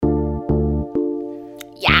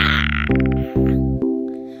PYO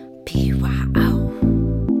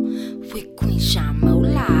with Queen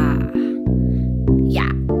Shamula.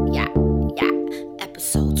 Yeah,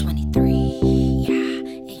 episode 23. Yeah,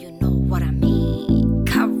 and you know what I mean.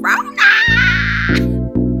 Corona!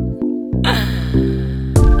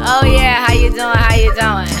 Oh yeah, how you doing?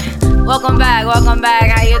 Welcome back,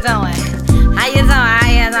 how you doing?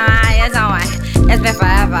 It's been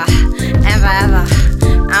forever and forever.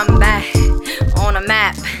 I'm back on the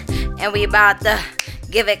map, and we about to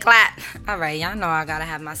give it clap. Alright, y'all know I gotta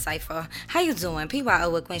have my cipher. How you doing? PYO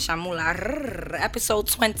with Queen Shamula. Episode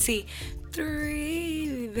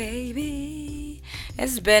 23, baby.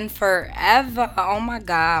 It's been forever. Oh my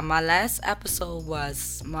god. My last episode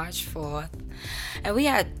was March 4th. And we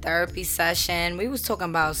had therapy session. We was talking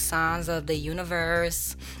about signs of the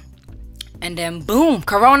universe. And then boom,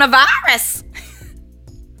 coronavirus.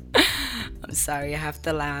 I'm sorry, I have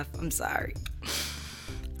to laugh. I'm sorry.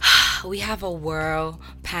 We have a world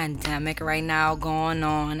pandemic right now going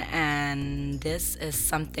on, and this is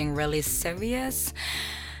something really serious.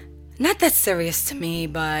 Not that serious to me,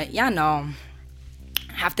 but y'all know,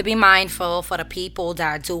 have to be mindful for the people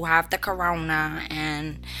that do have the corona,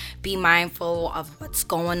 and be mindful of what's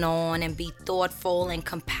going on, and be thoughtful and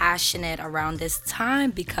compassionate around this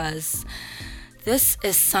time, because this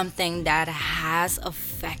is something that has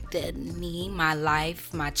affected me, my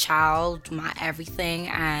life, my child, my everything,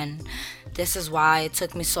 and this is why it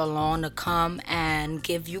took me so long to come and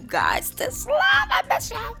give you guys this love. I miss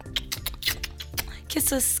you.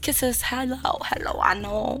 Kisses, hello. I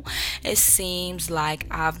know it seems like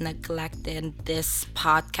I've neglected this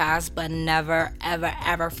podcast, but never,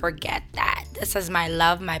 ever forget that. This is my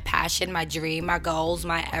love, my passion, my dream, my goals,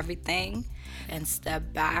 my everything. And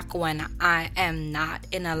step back when I am not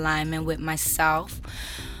in alignment with myself,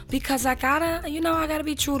 because I gotta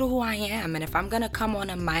be true to who I am. And if I'm gonna come on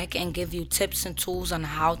a mic and give you tips and tools on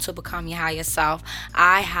how to become your higher self,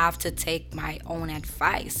 I have to take my own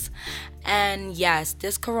advice. And yes,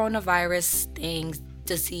 this coronavirus thing,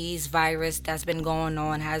 disease, virus that's been going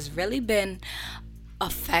on has really been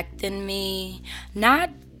affecting me.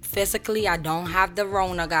 Not physically, I don't have the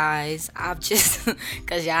Rona, guys. I've just,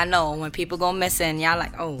 because y'all know when people go missing, y'all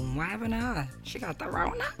like, oh, what happened to her? She got the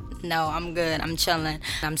Rona? No, I'm good. I'm chilling.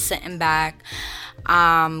 I'm sitting back.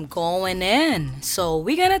 I'm going in. So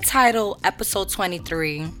we're going to title episode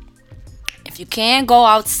 23, If You Can't Go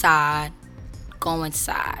Outside, Go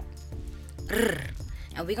Inside.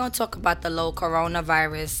 And we're going to talk about the little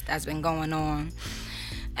coronavirus that's been going on.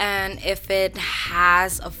 And if it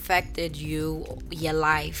has affected you, your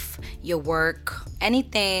life, your work,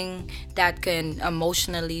 anything that can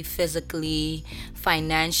emotionally, physically,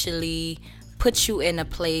 financially put you in a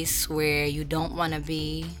place where you don't want to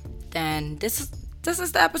be, then this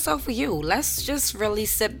is the episode for you. Let's just really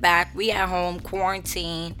sit back. We at home,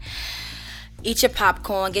 quarantine. Eat your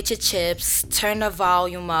popcorn, get your chips, turn the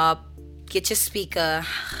volume up, get your speaker.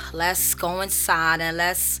 Let's go inside and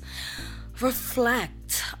let's reflect.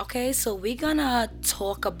 Okay, so we're gonna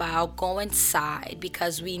talk about go inside,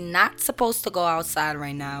 because we're not supposed to go outside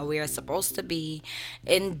right now. We are supposed to be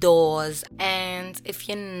indoors. And if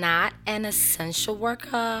you're not an essential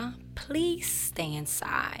worker, please stay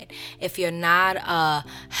inside. If you're not a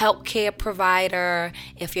healthcare provider,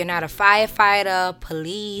 if you're not a firefighter,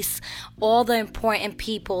 police, all the important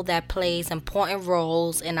people that plays important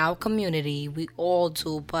roles in our community, we all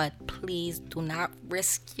do, but please do not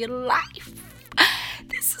risk your life.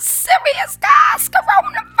 This is serious, guys.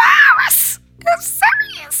 Coronavirus. It's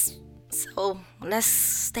serious. So let's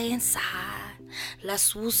stay inside.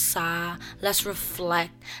 Let's woosah. Let's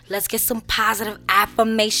reflect. Let's get some positive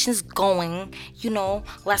affirmations going.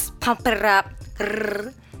 Let's pump it up.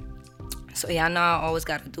 So y'all know I always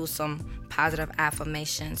got to do some positive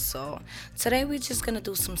affirmations. So today we're just going to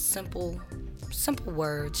do some simple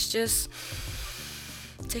words. Just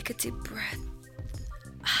take a deep breath.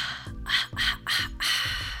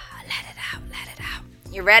 Let it out.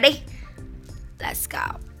 You ready? Let's go.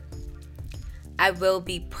 I will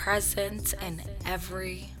be present in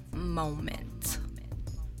every moment.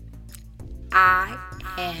 I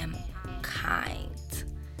am kind.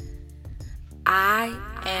 I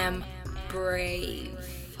am brave.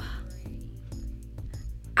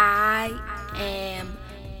 I am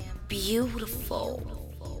beautiful.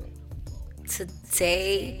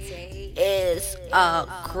 Today is a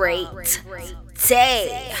great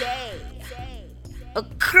day.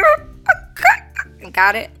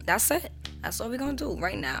 Got it? That's it. That's what we're gonna do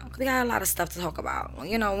right now. We got a lot of stuff to talk about.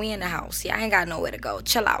 We in the house. Yeah, I ain't got nowhere to go.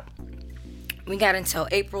 Chill out. We got until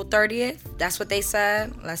April 30th. That's what they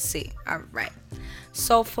said. Let's see. All right.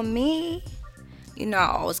 So for me, I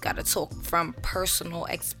always got to talk from personal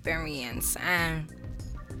experience, and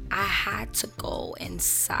I had to go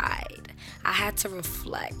inside. I had to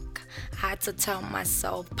reflect. I had to tell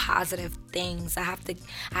myself positive things. I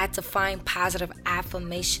had to find positive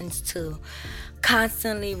affirmations to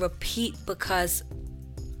constantly repeat because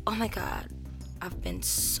oh my god, I've been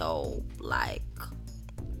so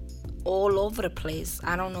all over the place.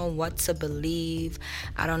 I don't know what to believe.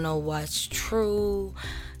 I don't know what's true.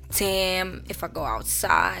 Damn if I go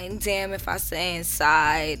outside. Damn if I stay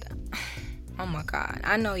inside. Oh my god.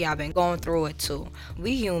 I know y'all been going through it too.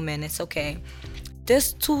 We human. It's okay.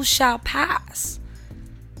 This too shall pass.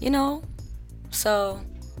 So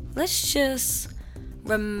let's just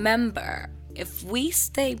remember, if we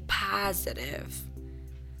stay positive,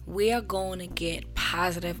 we are going to get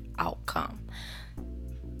positive outcome.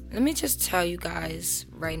 Let me just tell you guys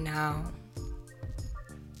right now,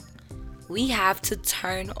 we have to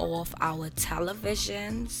turn off our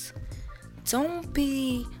televisions. Don't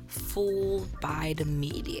be fooled by the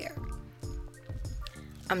media.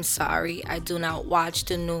 I'm sorry, I do not watch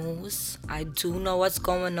the news. I do know what's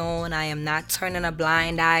going on. I am not turning a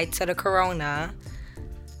blind eye to the corona.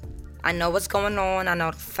 I know what's going on. I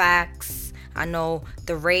know the facts. I know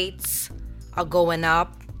the rates are going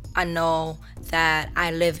up. I know that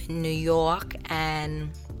I live in New York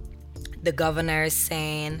and the governor is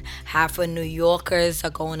saying half of New Yorkers are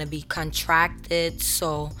going to be contracted.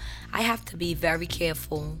 So I have to be very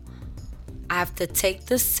careful. I have to take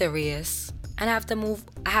this serious and I have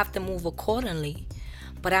to move accordingly.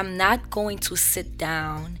 But I'm not going to sit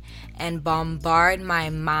down and bombard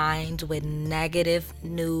my mind with negative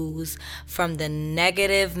news from the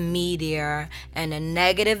negative media and the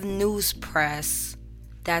negative news press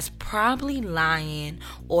that's probably lying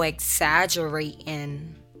or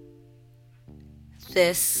exaggerating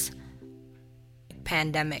this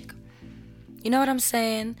pandemic. You know what I'm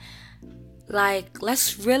saying?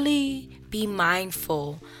 Let's really be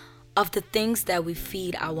mindful of the things that we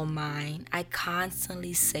feed our mind. I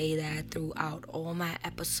constantly say that throughout all my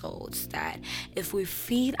episodes, that if we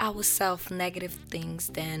feed ourselves negative things,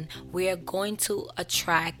 then we are going to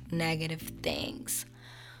attract negative things.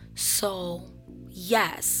 So,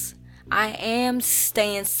 yes, I am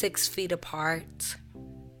staying 6 feet apart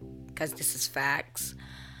because this is facts.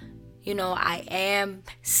 I am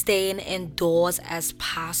staying indoors as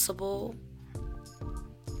possible.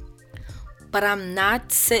 But I'm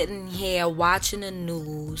not sitting here watching the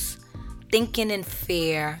news, thinking in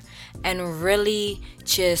fear, and really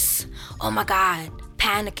just, oh my God,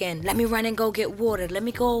 panicking. Let me run and go get water. Let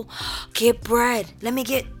me go get bread. Let me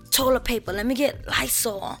get toilet paper. Let me get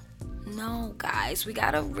Lysol. No, guys, we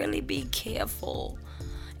gotta really be careful.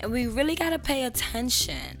 And we really gotta pay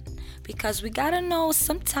attention. Because we gotta know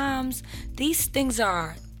sometimes these things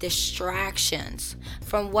are distractions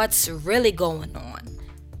from what's really going on.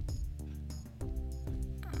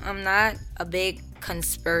 I'm not a big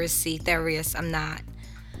conspiracy theorist. I'm not.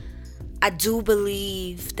 I do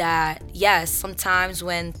believe that, yes, sometimes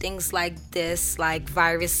when things like this, like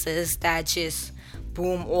viruses that just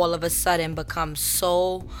boom all of a sudden become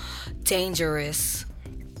so dangerous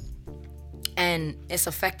and it's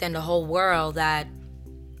affecting the whole world, that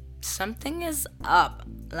something is up.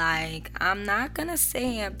 I'm not gonna sit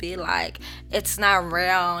here and be like, it's not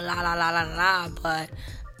real, la la la la la, but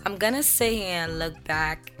I'm gonna sit here and look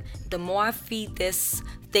back. The more I feed this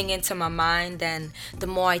thing into my mind, then the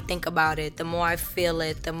more I think about it, the more I feel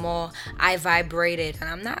it, the more I vibrate it. And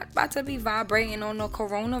I'm not about to be vibrating on no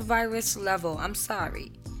coronavirus level. I'm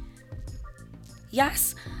sorry.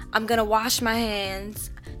 Yes, I'm gonna wash my hands.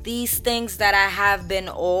 These things that I have been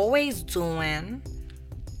always doing.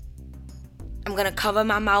 I'm gonna cover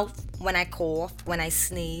my mouth when I cough, when I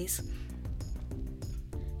sneeze.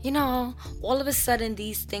 All of a sudden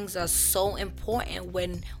these things are so important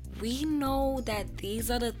when we know that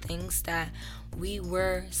these are the things that we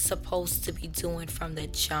were supposed to be doing from the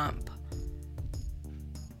jump.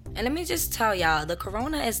 And let me just tell y'all, the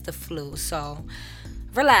corona is the flu, so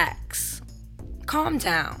relax, calm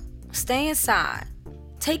down, stay inside,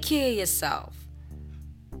 take care of yourself,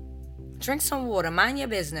 drink some water, mind your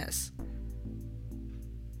business.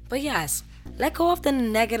 But yes, let go of the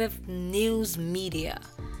negative news media.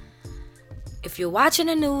 If you're watching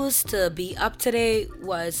the news to be up to date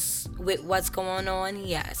with what's going on,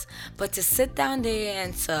 yes. But to sit down there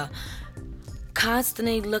and to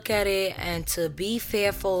constantly look at it and to be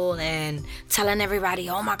fearful and telling everybody,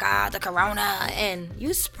 oh my God, the corona, and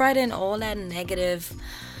you spreading all that negative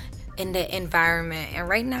in the environment. And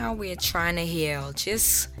right now we're trying to heal.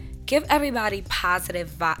 Just give everybody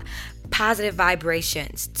positive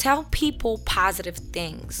vibrations. Tell people positive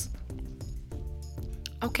things.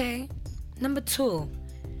 Okay? Number two,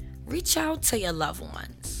 reach out to your loved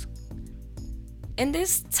ones. In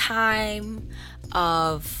this time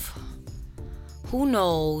of who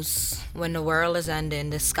knows when the world is ending,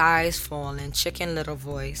 the sky is falling, Chicken Little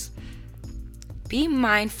voice, be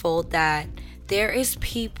mindful that there is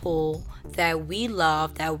people that we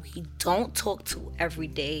love that we don't talk to every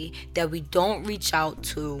day, that we don't reach out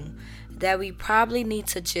to, that we probably need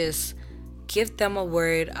to just give them a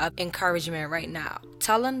word of encouragement right now.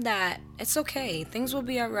 Tell them that it's okay, things will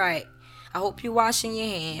be all right. I hope you washing your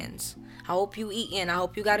hands. I hope you eating. I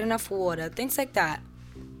hope you got enough water. Things like that.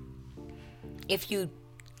 If you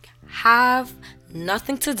have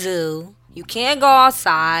nothing to do, you can't go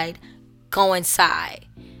outside, go inside.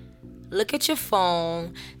 Look at your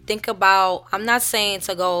phone. Think about, I'm not saying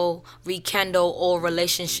to go rekindle old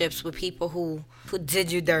relationships with people who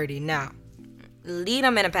did you dirty. No. Leave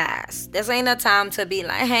them in the past. This ain't a time to be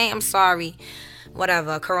like, hey, I'm sorry.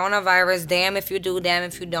 Whatever. Coronavirus, damn if you do, damn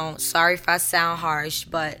if you don't. Sorry if I sound harsh,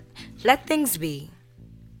 but let things be.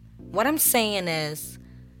 What I'm saying is,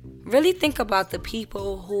 really think about the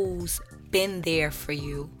people who's been there for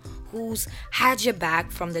you, who's had your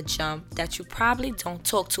back from the jump, that you probably don't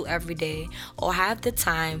talk to every day or have the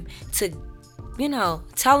time to,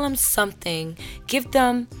 tell them something, give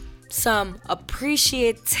them some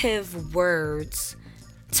appreciative words.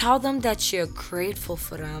 Tell them that you're grateful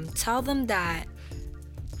for them. Tell them that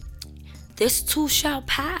this too shall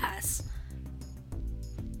pass.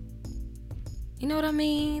 You know what I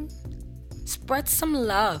mean? Spread some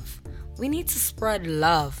love. We need to spread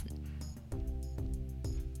love.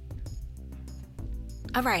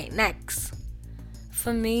 All right, next.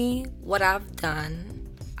 For me, what I've done,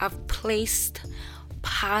 I've placed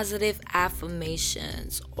positive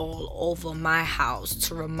affirmations all over my house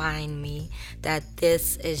to remind me that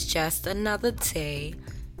this is just another day.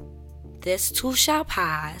 This too shall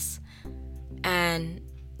pass. And,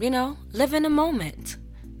 live in the moment.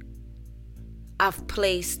 I've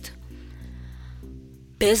placed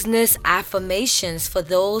business affirmations for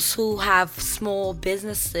those who have small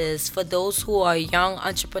businesses, for those who are young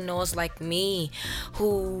entrepreneurs like me,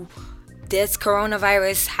 who this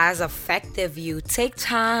coronavirus has affected you. Take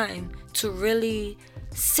time to really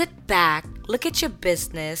sit back, look at your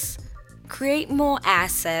business, create more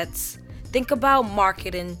assets, think about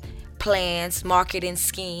marketing plans, marketing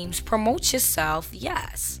schemes, promote yourself,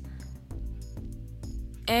 yes.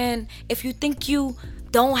 And if you think you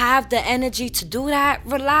don't have the energy to do that,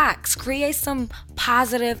 relax. Create some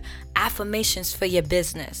positive affirmations for your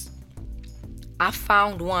business. I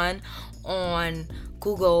found one on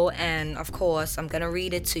Google, and of course I'm gonna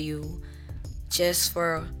read it to you just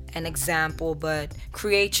for an example, but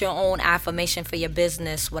create your own affirmation for your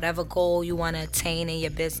business, whatever goal you want to attain in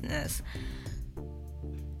your business.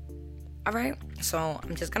 All right, so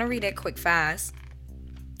I'm just gonna read it quick fast.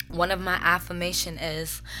 One of my affirmation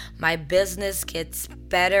is, my business gets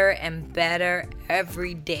better and better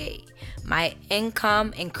every day. My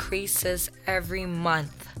income increases every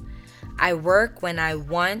month. I work when I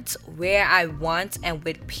want, where I want, and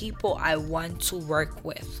with people I want to work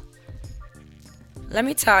with. Let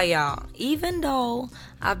me tell y'all, even though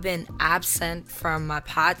I've been absent from my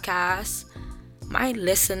podcast, my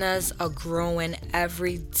listeners are growing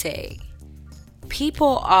every day.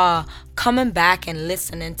 People are coming back and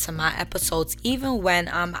listening to my episodes even when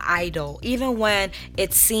I'm idle, even when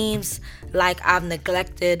it seems like I've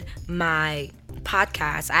neglected my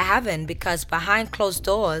podcast. I haven't, because behind closed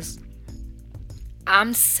doors,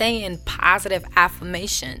 I'm saying positive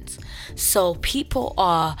affirmations. So people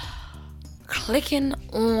are clicking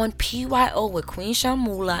on PYO with Queen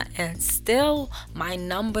Shamula, and still my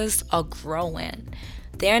numbers are growing.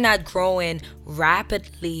 They're not growing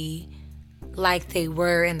rapidly like they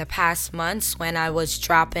were in the past months when I was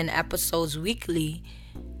dropping episodes weekly,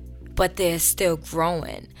 but they're still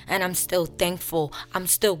growing, and I'm still thankful. I'm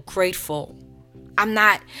still grateful. I'm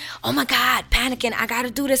not, oh my God, panicking. I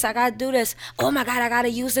gotta do this. Oh my God, I gotta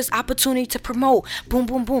use this opportunity to promote. Boom,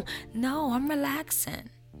 boom, boom. No, I'm relaxing.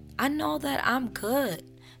 I know that I'm good.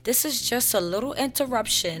 This is just a little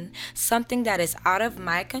interruption, something that is out of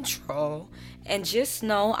my control. And just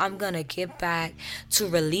know I'm going to get back to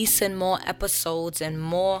releasing more episodes and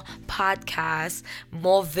more podcasts,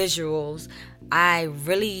 more visuals. I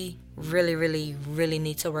really, really, really, really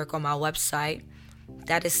need to work on my website.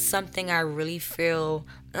 That is something I really feel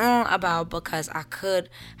about, because I could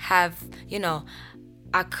have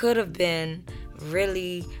been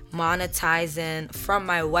really monetizing from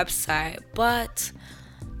my website, but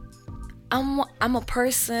I'm a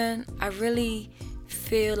person, I really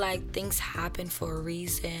feel like things happen for a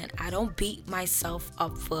reason. I don't beat myself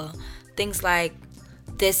up for things like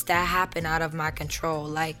this that happened out of my control.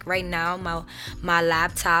 Like right now, my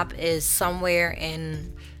laptop is somewhere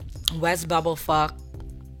in West Bubblefuck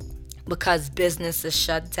because business is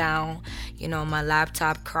shut down. My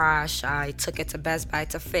laptop crashed. I took it to Best Buy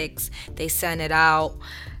to fix. They sent it out.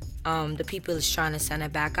 The people is trying to send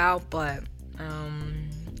it back out, but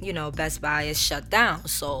Best Buy is shut down.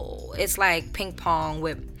 So it's like ping pong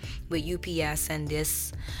with UPS and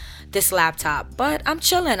this laptop. But I'm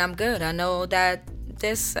chilling. I'm good. I know that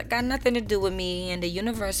this got nothing to do with me, and the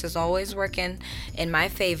universe is always working in my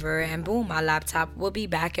favor. And boom, my laptop will be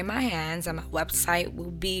back in my hands, and my website will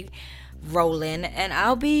be rolling, and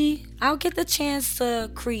I'll get the chance to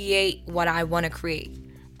create what I want to create.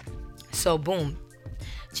 So boom,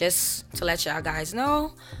 just to let y'all guys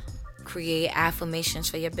know, create affirmations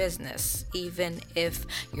for your business. Even if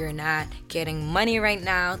you're not getting money right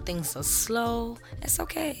now, things are slow, it's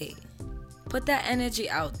okay. Put that energy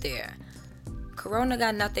out there. Corona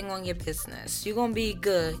got nothing on your business. You're gonna be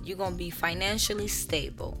good. You're gonna be financially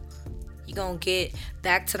stable. You're gonna get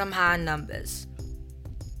back to them high numbers.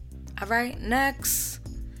 Alright, next,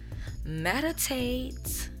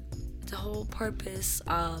 meditate. The whole purpose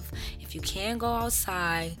of, if you can't go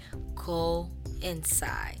outside, go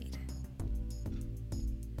inside.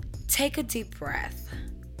 Take a deep breath.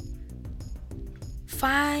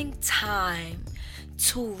 Find time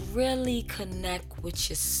to really connect with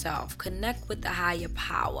yourself. Connect with the higher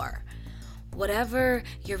power. Whatever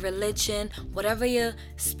your religion, whatever your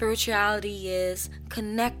spirituality is,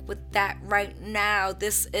 connect with that right now.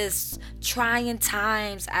 This is trying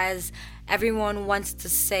times, as everyone wants to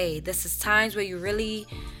say. This is times where you really,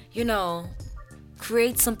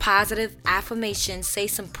 create some positive affirmations, say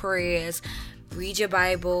some prayers, read your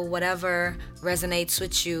Bible, whatever resonates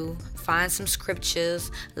with you. Find some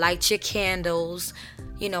scriptures, light your candles,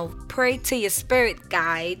 pray to your spirit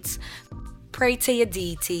guides, pray to your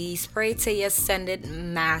deities, pray to your ascended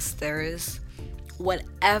masters,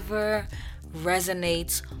 whatever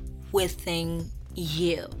resonates within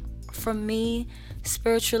you. For me,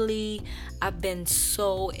 spiritually, I've been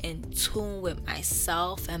so in tune with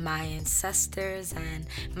myself and my ancestors and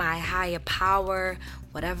my higher power,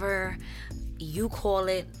 whatever you call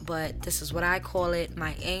it, but this is what I call it.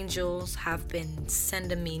 My angels have been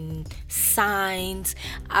sending me signs.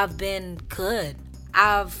 I've been good.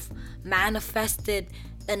 I've manifested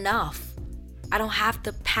enough. I don't have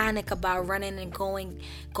to panic about running and going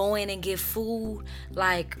and get food.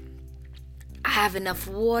 Like, I have enough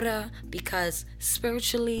water, because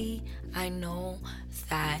spiritually I know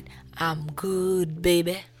that I'm good,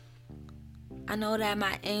 baby. I know that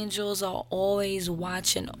my angels are always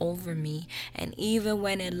watching over me, and even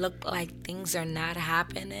when it looked like things are not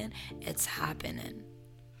happening, it's happening.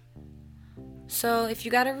 So if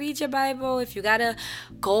you gotta read your Bible, if you gotta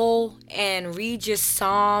go and read your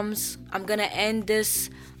Psalms, I'm gonna end this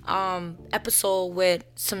episode with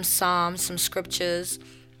some Psalms, some scriptures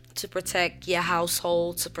to protect your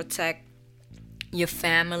household, to protect your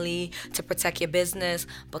family, to protect your business,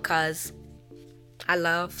 because I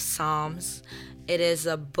love Psalms. It is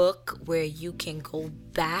a book where you can go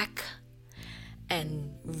back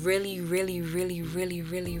and really, really, really, really,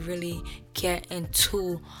 really, really get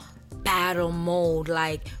into battle mode.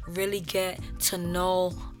 Like, really get to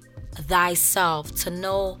know thyself, to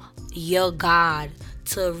know your God,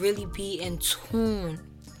 to really be in tune.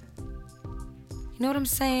 You know what I'm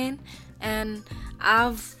saying? And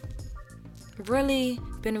I've really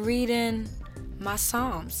been reading my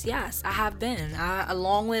Psalms. Yes, I have been.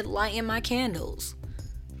 Along with lighting my candles.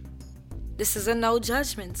 This is a no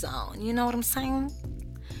judgment zone. You know what I'm saying?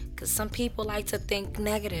 Because some people like to think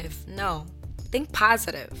negative. No, think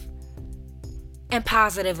positive. And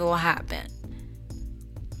positive will happen.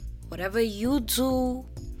 Whatever you do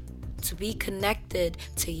to be connected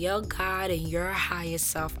to your God and your higher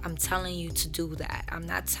self, I'm telling you to do that. I'm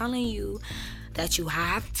not telling you that you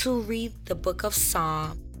have to read the book of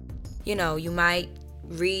Psalm. You might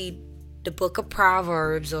read the book of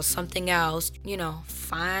Proverbs or something else.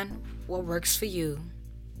 Find what works for you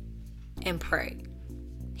and pray.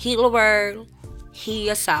 Heal the world, heal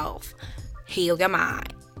yourself, heal your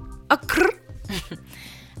mind.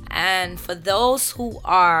 And for those who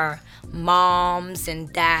are moms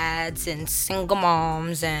and dads and single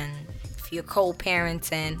moms, and if you're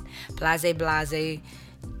co-parenting, blase,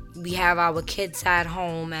 we have our kids at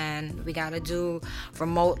home and we gotta do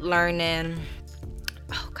remote learning.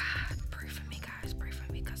 Oh God, pray for me, guys. Pray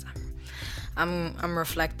for me, because I'm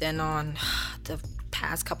reflecting on the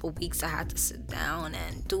past couple weeks. I had to sit down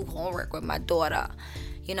and do homework with my daughter.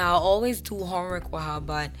 I always do homework with her,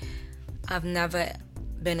 but I've never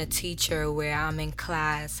been a teacher where I'm in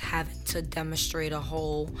class having to demonstrate a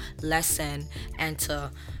whole lesson and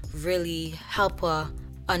to really help her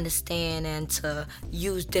understand and to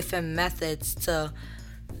use different methods to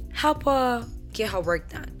help her get her work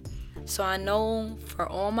done. So I know for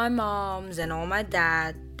all my moms and all my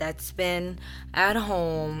dad that's been at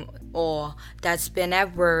home or that's been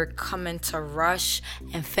at work coming to rush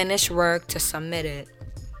and finish work to submit it,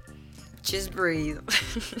 just breathe.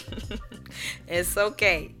 It's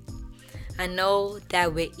okay. I know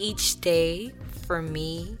that with each day, for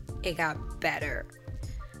me, it got better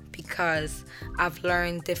because I've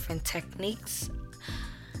learned different techniques.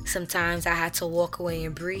 Sometimes I had to walk away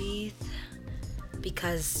and breathe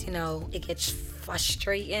because, it gets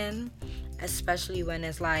frustrating, especially when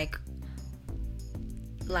it's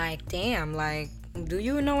damn, do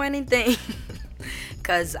you know anything?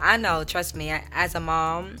 Because I know, trust me, as a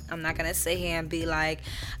mom, I'm not going to sit here and be like,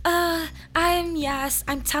 I'm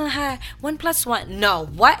telling her 1 plus 1. No,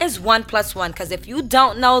 what is 1 plus 1? Because if you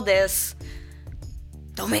don't know this,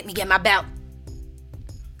 don't make me get my belt.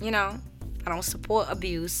 I don't support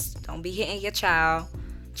abuse. Don't be hitting your child.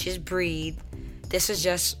 Just breathe. This is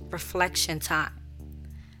just reflection time.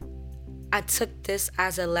 I took this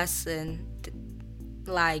as a lesson.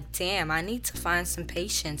 Damn, I need to find some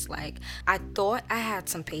patience. I thought I had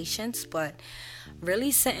some patience, but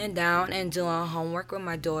really sitting down and doing homework with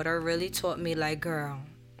my daughter really taught me, girl,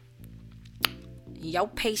 your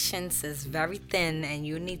patience is very thin and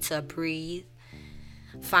you need to breathe.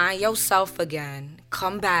 Find yourself again.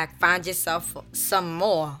 Come back. Find yourself some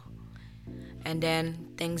more. And then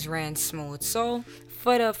things ran smooth. So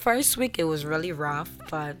for the first week, it was really rough,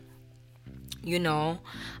 but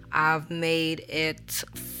I've made it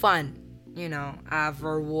fun. I've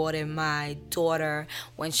rewarded my daughter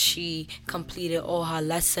when she completed all her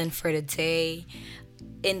lesson for the day.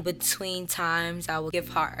 In between times, I will give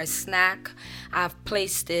her a snack. I've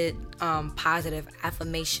placed positive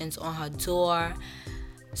affirmations on her door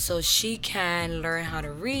so she can learn how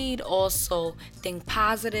to read. Also, think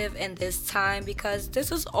positive in this time because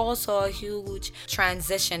this is also a huge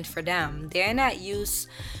transition for them. They're not used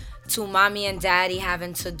to mommy and daddy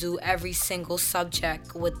having to do every single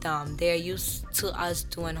subject with them. They're used to us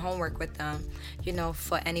doing homework with them.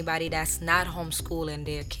 For anybody that's not homeschooling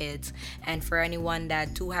their kids, and for anyone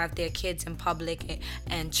that do have their kids in public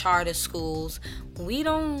and charter schools, we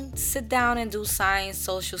don't sit down and do science,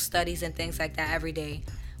 social studies, and things like that every day.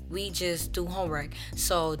 We just do homework.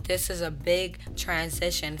 So this is a big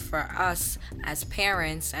transition for us as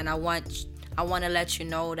parents, and I want to let you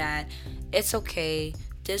know that it's okay.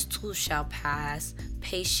 This too shall pass.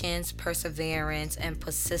 Patience, perseverance, and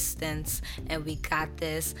persistence. And we got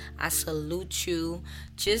this. I salute you.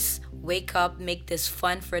 Just wake up, make this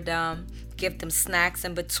fun for them. Give them snacks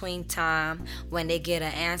in between time. When they get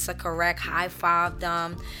an answer correct, high five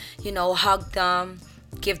them. Hug them.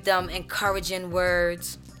 Give them encouraging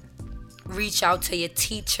words. Reach out to your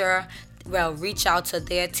teacher. Reach out to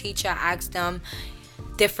their teacher. Ask them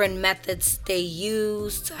different methods they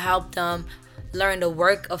use to help them learn to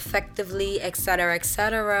work effectively, etc.,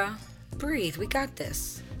 etc. Breathe. We got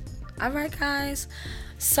this. All right, guys.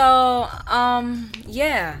 So,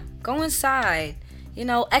 go inside.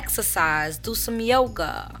 Exercise. Do some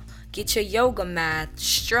yoga. Get your yoga mat.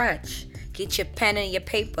 Stretch. Get your pen and your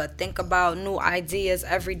paper. Think about new ideas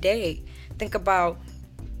every day. Think about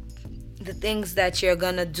the things that you're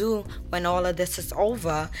gonna do when all of this is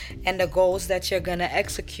over and the goals that you're gonna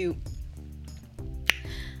execute.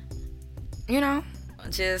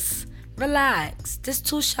 Just relax. This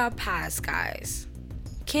too shall pass, guys.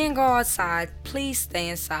 Can't go outside. Please stay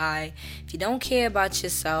inside. If you don't care about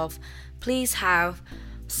yourself, please have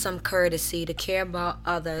some courtesy to care about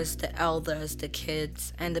others, the elders, the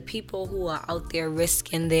kids, and the people who are out there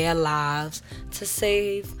risking their lives to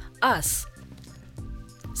save us.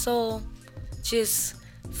 So just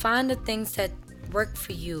find the things that work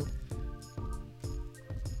for you.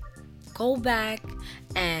 Go back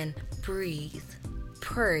and breathe,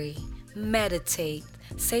 pray, meditate,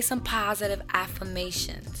 say some positive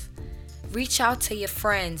affirmations. Reach out to your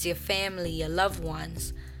friends, your family, your loved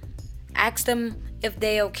ones. Ask them if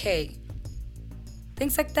they're okay.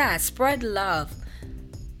 Things like that. Spread love.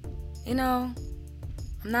 I'm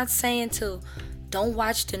not saying don't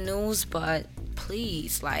watch the news, but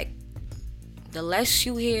please, the less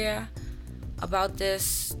you hear about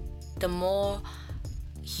this, the more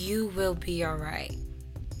you will be alright.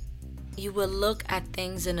 You will look at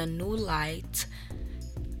things in a new light.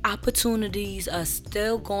 Opportunities are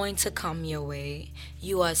still going to come your way.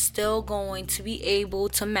 You are still going to be able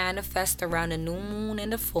to manifest around the new moon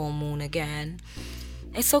and the full moon again.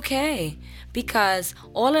 It's okay because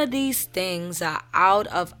all of these things are out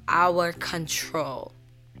of our control.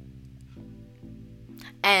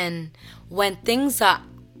 And when things are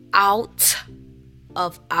out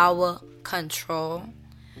of our control,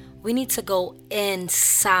 we need to go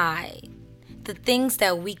inside. The things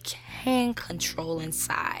that we can control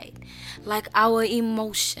inside, like our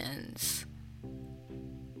emotions.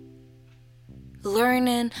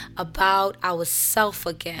 Learning about ourselves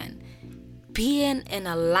again. Being in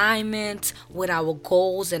alignment with our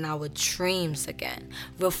goals and our dreams again.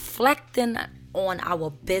 Reflecting on our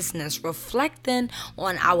business, reflecting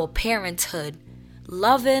on our parenthood,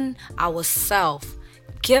 loving ourselves,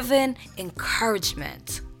 giving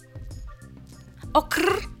encouragement. Okay,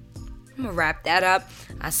 I'm gonna wrap that up.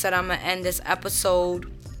 I said I'm gonna end this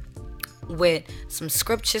episode with some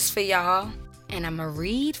scriptures for y'all, and I'm gonna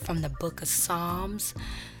read from the book of Psalms.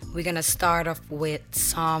 We're gonna start off with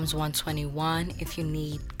Psalms 121. If you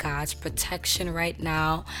need God's protection right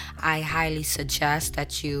now, I highly suggest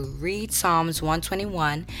that you read Psalms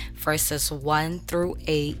 121 verses 1 through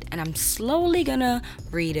 8, and I'm slowly gonna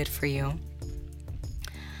read it for you.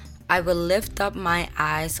 I will lift up my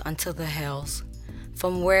eyes unto the hills,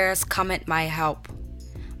 from whence cometh my help.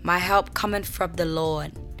 My help cometh from the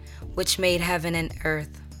Lord, which made heaven and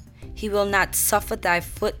earth. He will not suffer thy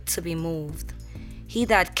foot to be moved. He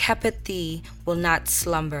that keepeth thee will not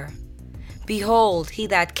slumber. Behold, he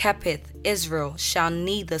that keepeth Israel shall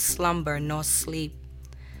neither slumber nor sleep.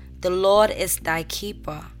 The Lord is thy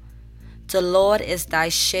keeper. The Lord is thy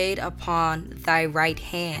shade upon thy right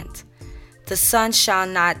hand. The sun shall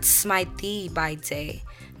not smite thee by day,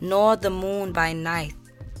 nor the moon by night.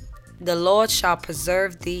 The Lord shall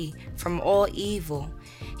preserve thee from all evil.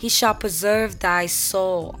 He shall preserve thy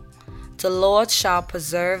soul. The Lord shall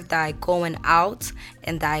preserve thy going out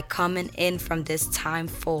and thy coming in from this time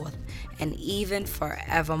forth and even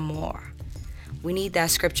forevermore. We need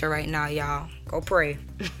that scripture right now, y'all. Go pray.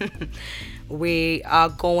 We are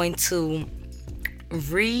going to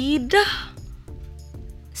read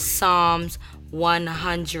Psalms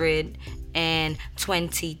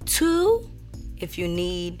 122 if you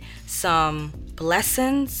need some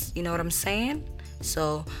blessings, you know what I'm saying?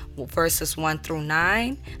 So verses 1 through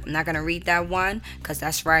 9. I'm not going to read that one because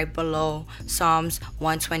that's right below Psalms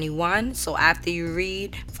 121. So after you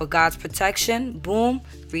read for God's protection, boom,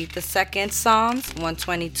 read the second Psalms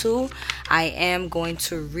 122. I am going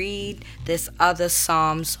to read this other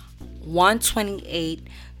Psalms 128.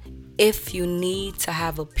 If you need to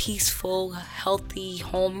have a peaceful, healthy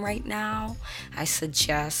home right now, I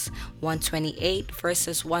suggest 128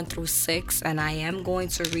 verses 1 through 6. And I am going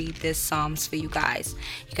to read this Psalms for you guys.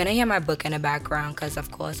 You're going to hear my book in the background because, of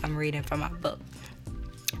course, I'm reading from my book.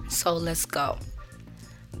 So let's go.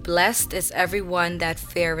 Blessed is everyone that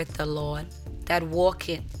feareth the Lord, that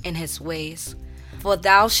walketh in his ways. For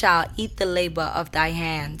thou shalt eat the labor of thy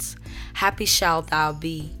hands. Happy shalt thou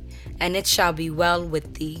be, and it shall be well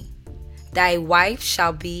with thee. Thy wife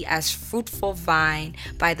shall be as fruitful vine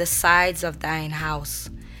by the sides of thine house.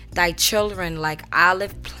 Thy children like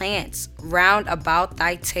olive plants round about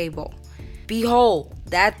thy table. Behold,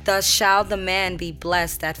 that thus shall the man be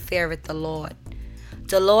blessed that feareth the Lord.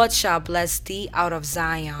 The Lord shall bless thee out of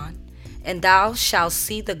Zion, and thou shalt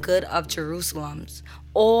see the good of Jerusalem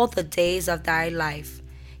all the days of thy life.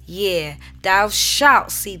 Yea, thou shalt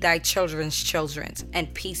see thy children's children,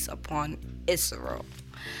 and peace upon Israel.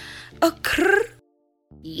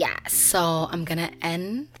 Yeah, so I'm gonna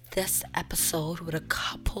end this episode with a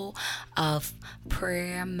couple of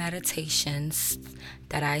prayer meditations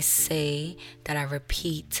that I say, that I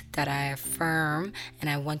repeat, that I affirm, and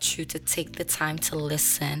I want you to take the time to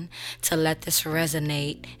listen, to let this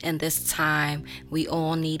resonate. In this time, we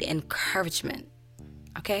all need encouragement,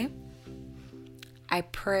 okay? I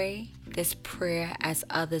pray this prayer as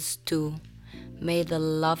others do. May the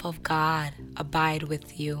love of God abide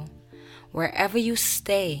with you. Wherever you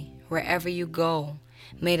stay, wherever you go,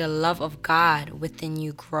 may the love of God within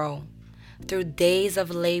you grow. Through days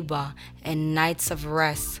of labor and nights of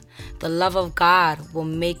rest, the love of God will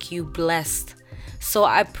make you blessed. So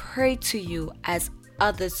I pray to you as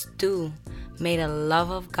others do, may the love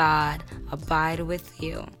of God abide with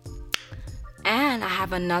you. And I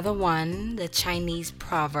have another one, the Chinese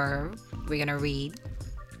proverb we're going to read.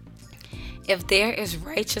 If there is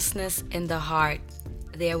righteousness in the heart,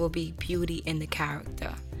 there will be beauty in the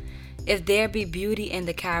character. If there be beauty in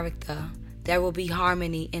the character, there will be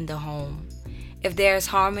harmony in the home. If there is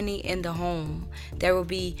harmony in the home, there will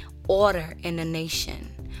be order in the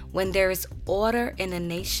nation. When there is order in a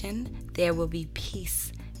nation, there will be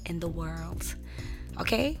peace in the world.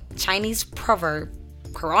 Okay? Chinese proverb,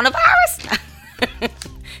 coronavirus.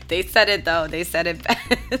 They said it though. They said it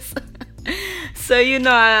best. So you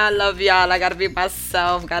know I love y'all. I gotta be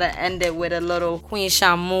myself. Gotta end it with a little Queen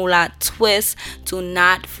Shamula twist. Do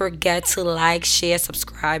not forget to like, share,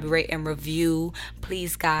 subscribe, rate, and review.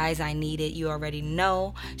 Please, guys, I need it. You already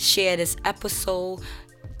know. Share this episode.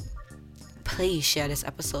 Please share this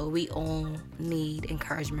episode. We all need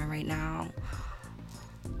encouragement right now.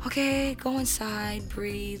 Okay, go inside,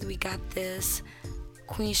 breathe. We got this.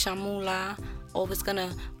 Queen Shamula, always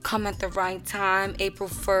gonna come at the right time. April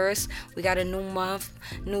 1st, we got a new month,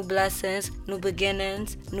 new blessings, new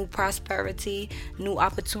beginnings, new prosperity, new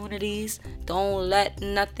opportunities. Don't let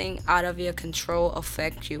nothing out of your control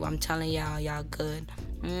affect you. I'm telling y'all good.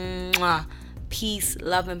 Mwah. Peace,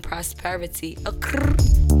 love, and prosperity.